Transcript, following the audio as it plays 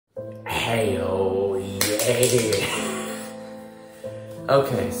Hey-oh, yay!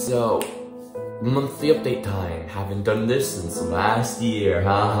 Okay, so, monthly update time. Haven't done this since last year,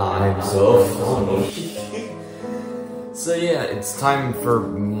 haha, I'm so funny. So yeah, it's time for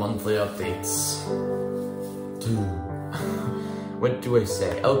monthly updates. What do I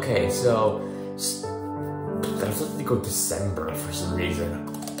say? Okay, so, I was looking to go December for some reason.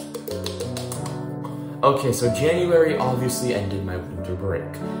 Okay, so January obviously ended my winter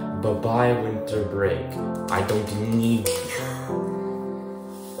break. Bye-bye winter break. I don't need you.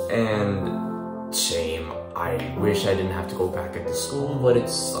 And shame. I wish I didn't have to go back into school, but it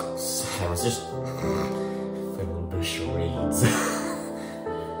sucks. I was just playing a little bit of charades.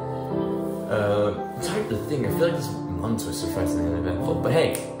 It's hard to think. I feel like this month was surprisingly uneventful. But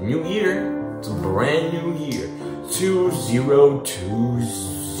hey, new year. It's a brand new year.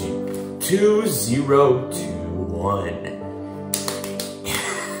 2021.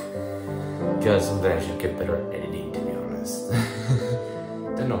 Because someday I should get better at editing, to be honest.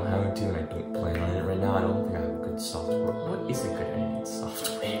 Don't know how to, and I don't plan on it right now. I don't think I have a good software. What is a good editing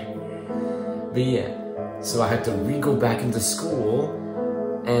software? But yeah, so I had to go back into school,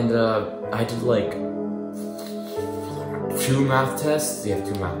 and I did like 2 math tests. You have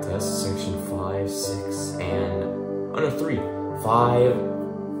 2 math tests, section 5, 6, and oh no, 3,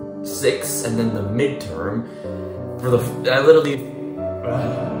 5, 6, and then the midterm. For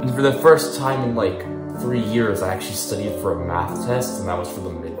the first time in like 3 years, I actually studied for a math test, and that was for the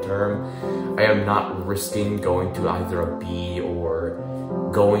midterm. I am not risking going to either a B or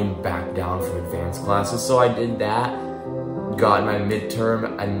going back down from advanced classes, so I did that. Got my midterm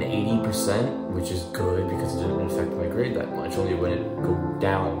at an 80%, which is good because it didn't affect my grade that much, only when it go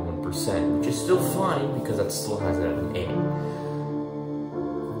down 1%, which is still fine because that still has it at an 80.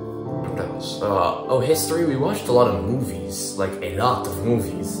 Oh, history, we watched a lot of movies, like a lot of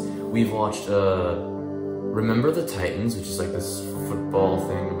movies. We've watched, Remember the Titans, which is like this football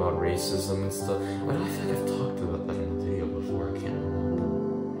thing about racism and stuff. Why do I feel like I've talked about that in a video before? I can't remember.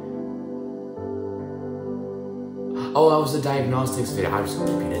 Oh, that was the diagnostics video. I was going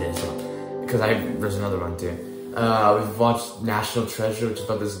to repeat it as well, because there's another one too. We've watched National Treasure, which is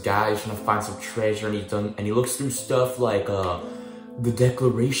about this guy who's trying to find some treasure, and he looks through stuff like, the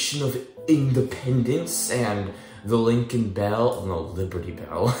Declaration of Independence and the Lincoln Bell, no, Liberty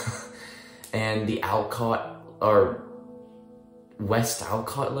Bell, and the Alcott, or West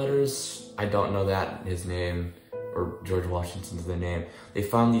Alcott letters. I don't know his name, or George Washington's the name. They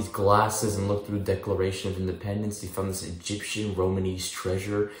found these glasses and looked through the Declaration of Independence. They found this Egyptian Romanese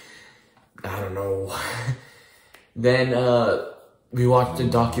treasure. I don't know. Then, we watched a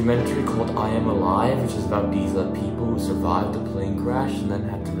documentary called I Am Alive, which is about these people who survived the plane crash and then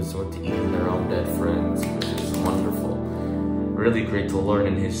had to resort to eating their own dead friends, which is wonderful. Really great to learn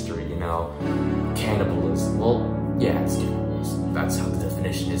in history, you know. Cannibalism. Well, yeah, it's cannibalism. That's how the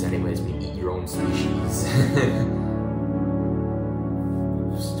definition is anyways, when you eat your own species.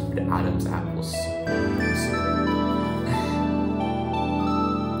 Stupid Adam's apples.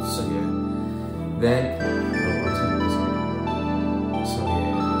 So yeah. Then...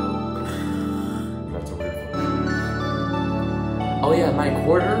 Oh yeah, my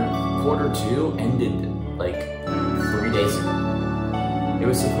quarter 2 ended like 3 days ago. It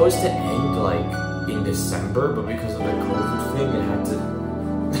was supposed to end like in December, but because of the COVID thing,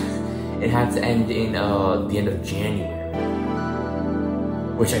 it had to end in the end of January.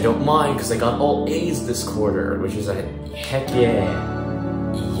 Which I don't mind because I got all A's this quarter, which is a heck yeah.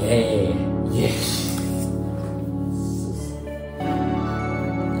 Yeah.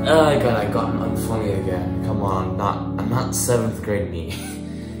 Oh god, I got unfunny again. Come on, I'm not 7th grade me.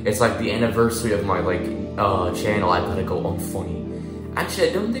 It's like the anniversary of my channel. I gotta go unfunny. Actually,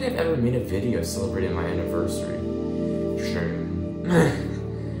 I don't think I've ever made a video celebrating my anniversary. Shame.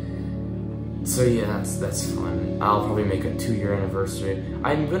 So yeah, that's fun. I'll probably make a 2-year anniversary.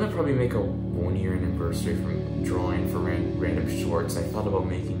 I'm gonna probably make a 1-year anniversary from drawing for random shorts. I thought about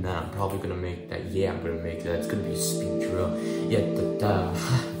making that. I'm probably gonna make that. Yeah, I'm gonna make that. It's gonna be a speed drill. Yeah,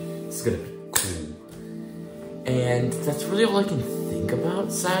 it's gonna be cool. And that's really all I can think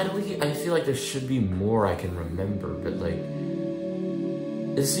about, sadly. I feel like there should be more I can remember, but like...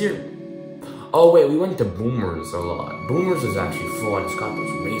 This year... Oh wait, we went to Boomers a lot. Boomers is actually fun. It's got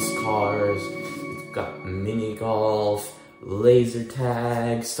those race cars, it's got mini golf, laser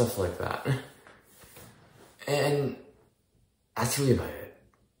tag, stuff like that. And that's really about it.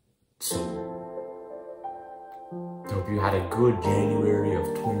 So, hope you had a good January of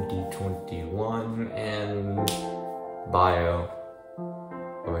 2021, and bio.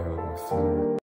 Oh, I don't know.